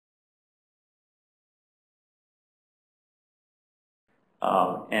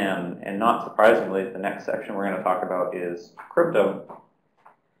And not surprisingly, the next section we're going to talk about is crypto.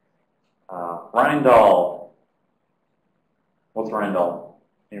 Rindall. What's Rindall?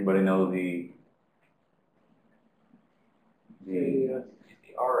 Anybody know the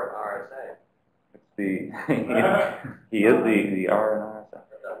R and RSA. It's the he is the R and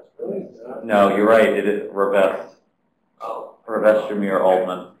RSA. No, you're right. It is Revest. Oh, Revest Shamir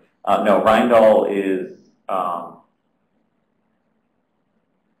Altman. No, Rindall is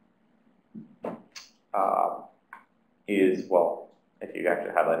well, if you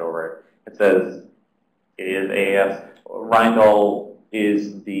actually highlight over it, it says it is AES. Rindall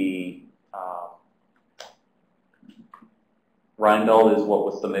is the Rindall is what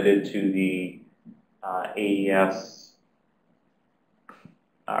was submitted to the AES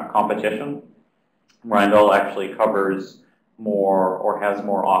competition. Rindall actually covers more or has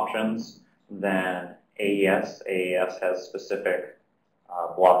more options than AES. AES has specific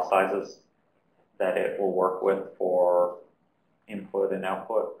block sizes that it will work with for input and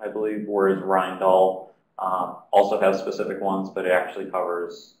output, I believe, whereas Rindall also has specific ones, but it actually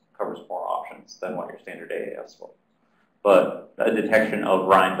covers more options than what your standard AES will. But a detection of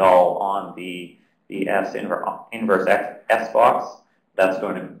Rindall on the S inverse S box, that's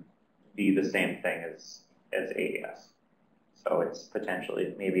going to be the same thing as AES. So it's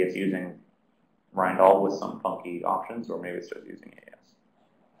potentially, maybe it's using Rindall with some funky options, or maybe it's just using AES.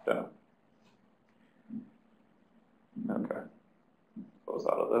 So, okay. Close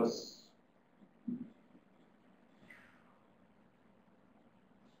out of this.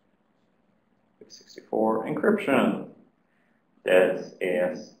 .64 encryption. That's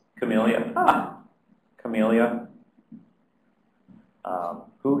AES. Camellia. Camellia.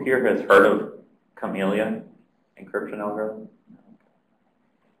 Who here has heard of Camellia encryption algorithm?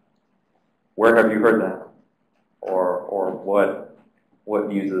 Where have you heard that? Or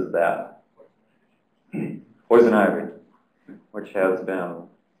what uses that? Poison ivy, which has been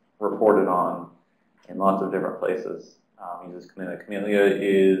reported on in lots of different places, uses Camellia. Camellia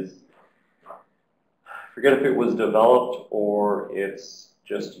is, I forget if it was developed or it's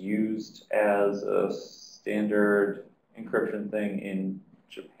just used as a standard encryption thing in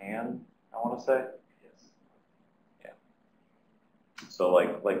Japan, I want to say. Yes. Yeah. So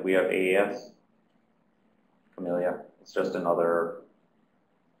like we have AES, Camellia. It's just another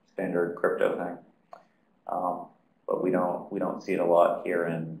standard crypto thing. But we don't see it a lot here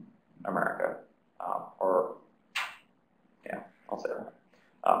in America. I'll say that.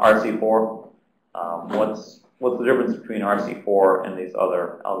 RC4. What's the difference between RC4 and these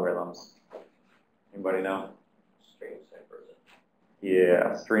other algorithms? Anybody know? stream cipher.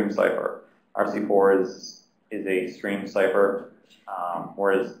 Yeah, stream cipher. RC4 is a stream cipher,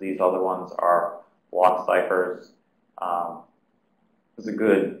 whereas these other ones are block ciphers. It's a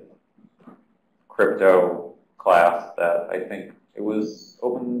good crypto class that I think it was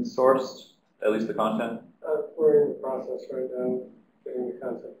open sourced, at least the content. We're in the process right now, getting the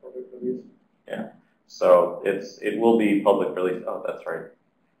content public release. Yeah, so it will be public release. Oh, that's right.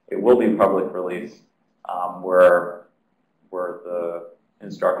 It will be public release where the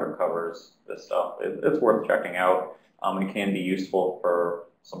instructor covers this stuff. It's worth checking out. It can be useful for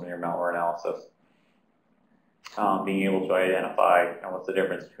some of your malware analysis. Being able to identify what's the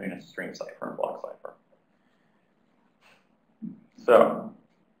difference between a stream cipher and block cipher. So,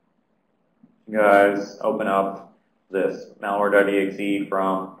 you guys open up this malware.exe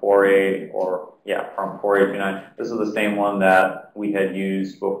from 4829. This is the same one that we had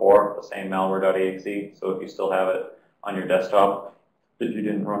used before, the same malware.exe. So if you still have it on your desktop, but you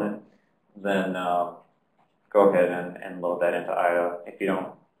didn't run it, then go ahead and load that into IDA. If you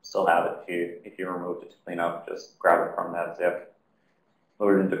don't still have it, if you removed it to clean up, just grab it from that zip,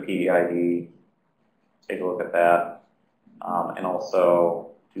 load it into PID, take a look at that, and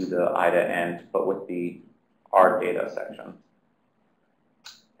also do the IDA end, but with the R data section,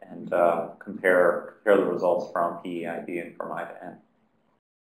 and compare the results from PID and from IDA end.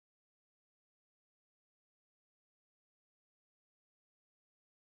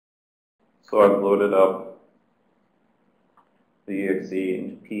 So I've loaded up the exe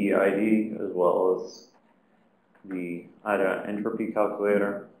into PID as well as the IDA entropy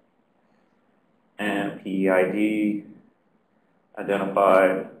calculator, and PID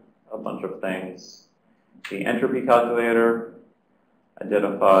identified a bunch of things. The entropy calculator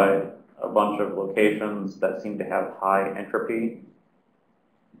identified a bunch of locations that seem to have high entropy.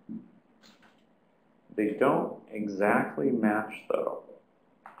 They don't exactly match though,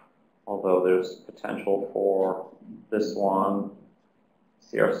 although there's potential for this one,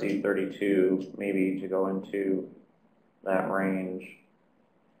 CRC32, maybe to go into that range.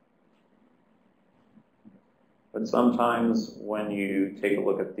 But sometimes when you take a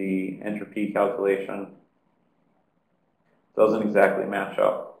look at the entropy calculation, it doesn't exactly match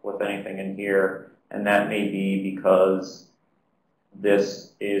up with anything in here, and that may be because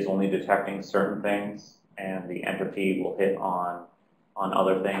this is only detecting certain things, and the entropy will hit on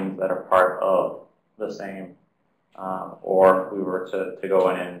other things that are part of the same. Or if we were to go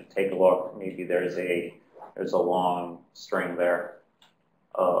in and take a look, maybe there's a long string there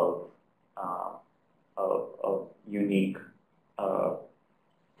of unique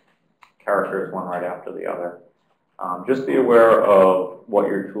characters, one right after the other. Just be aware of what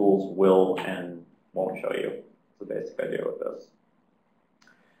your tools will and won't show you. That's the basic idea with this.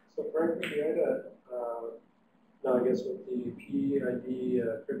 So Frank, you had now I guess with the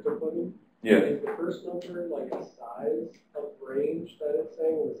PID crypto plugin, Yeah. is the first number like a size of range that it's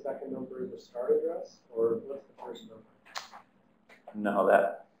saying, and the second number is a star address, or what's the first number? No,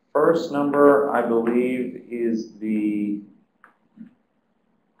 that first number, I believe, is the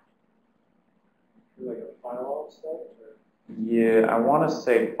Like a file offset? Or? yeah. I want to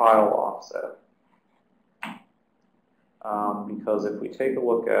say file offset. Because if we take a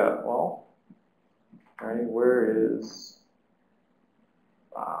look at, well, right, where is,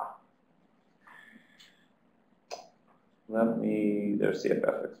 there's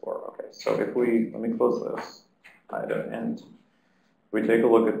CFF Explorer. Okay, so if let me close this item, and we take a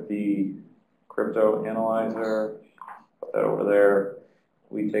look at the crypto analyzer, put that over there,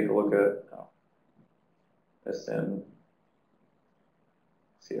 we take a look at this in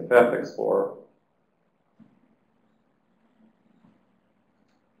CFF Explorer.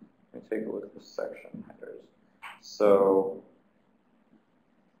 Let me take a look at the section headers. So,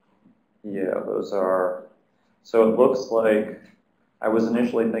 yeah, those are, so it looks like, I was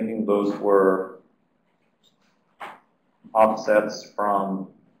initially thinking those were offsets from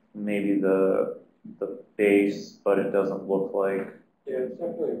maybe the base, but it doesn't look like. Yeah, it's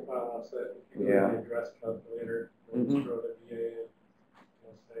definitely a file offset. If you go to the address calculator, and throw the VA in,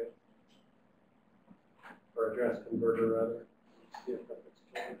 let's say, or address converter rather. See if that's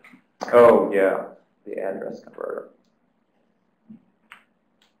changed. Oh, yeah, the address converter.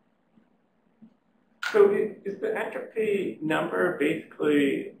 So is the entropy number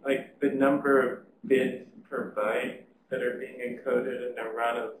basically like the number of bits per byte that are being encoded in a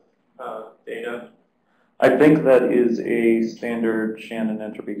run of data? I think that is a standard Shannon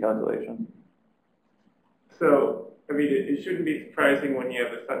entropy calculation. So, I mean, it shouldn't be surprising when you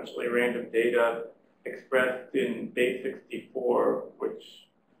have essentially random data expressed in base 64, which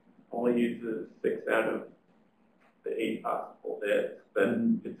only uses 6 out of the 8 possible bits, but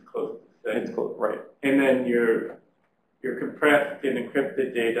it's close to 6. It's close, right. And then your compressed and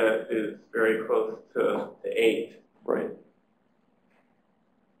encrypted data is very close to 8. Right.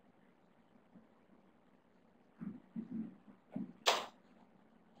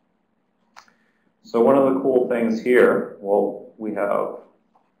 So one of the cool things here, well, we have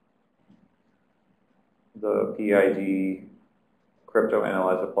the PID crypto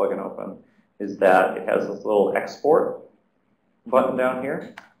analyzer plugin open, is that it has this little export button down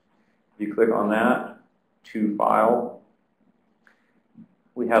here. If you click on that to file,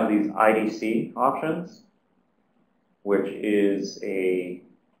 we have these IDC options, which is a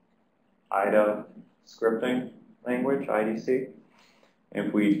IDA scripting language, IDC. And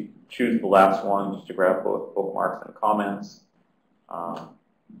if we choose the last one, just to grab both bookmarks and comments,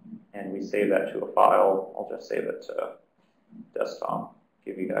 and we save that to a file, I'll just save it to desktop,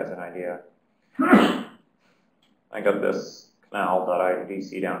 give you guys an idea. I got this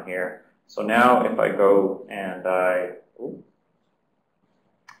canal.idc down here. So now if I go and I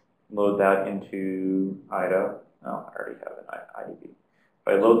load that into IDA, no, I already have an IDB. If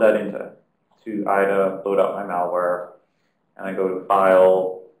I load that into IDA, load up my malware, and I go to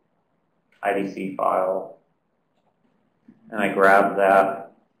File, IDC file, and I grab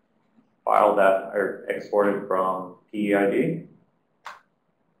that file that I exported from PID.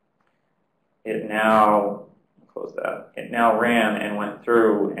 It now, close that, it now ran and went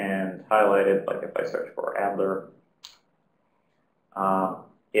through and highlighted, like if I search for Adler,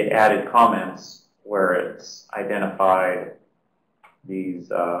 it added comments where it's identified these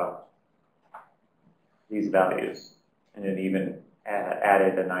values, and it even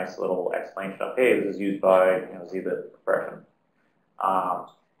added a nice little explanation of, hey, this is used by Z-bit compression.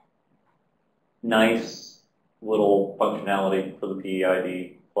 Nice little functionality for the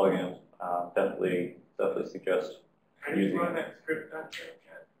PID plugin. Definitely suggest using it. That script on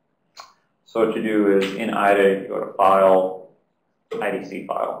there? So what you do is in IDA, you go to File, IDC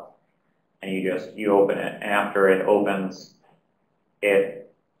file, and you open it. And after it opens,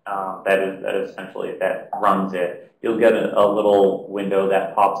 it that is essentially that runs it. You'll get a little window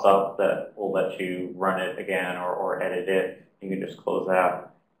that pops up that will let you run it again or edit it. You can just close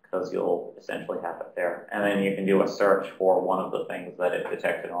that because you'll essentially have it there. And then you can do a search for one of the things that it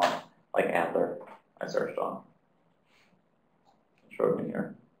detected on, like Antler I searched on. It showed me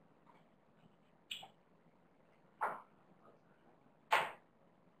here.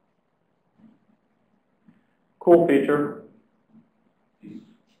 Cool feature.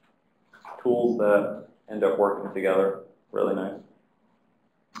 Tools that end up working together. Really nice.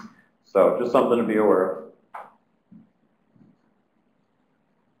 So just something to be aware of.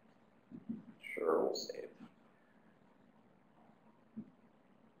 Sure, we'll save.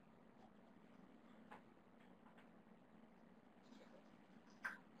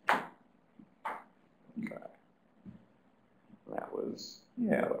 Okay. That was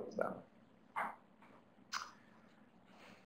that.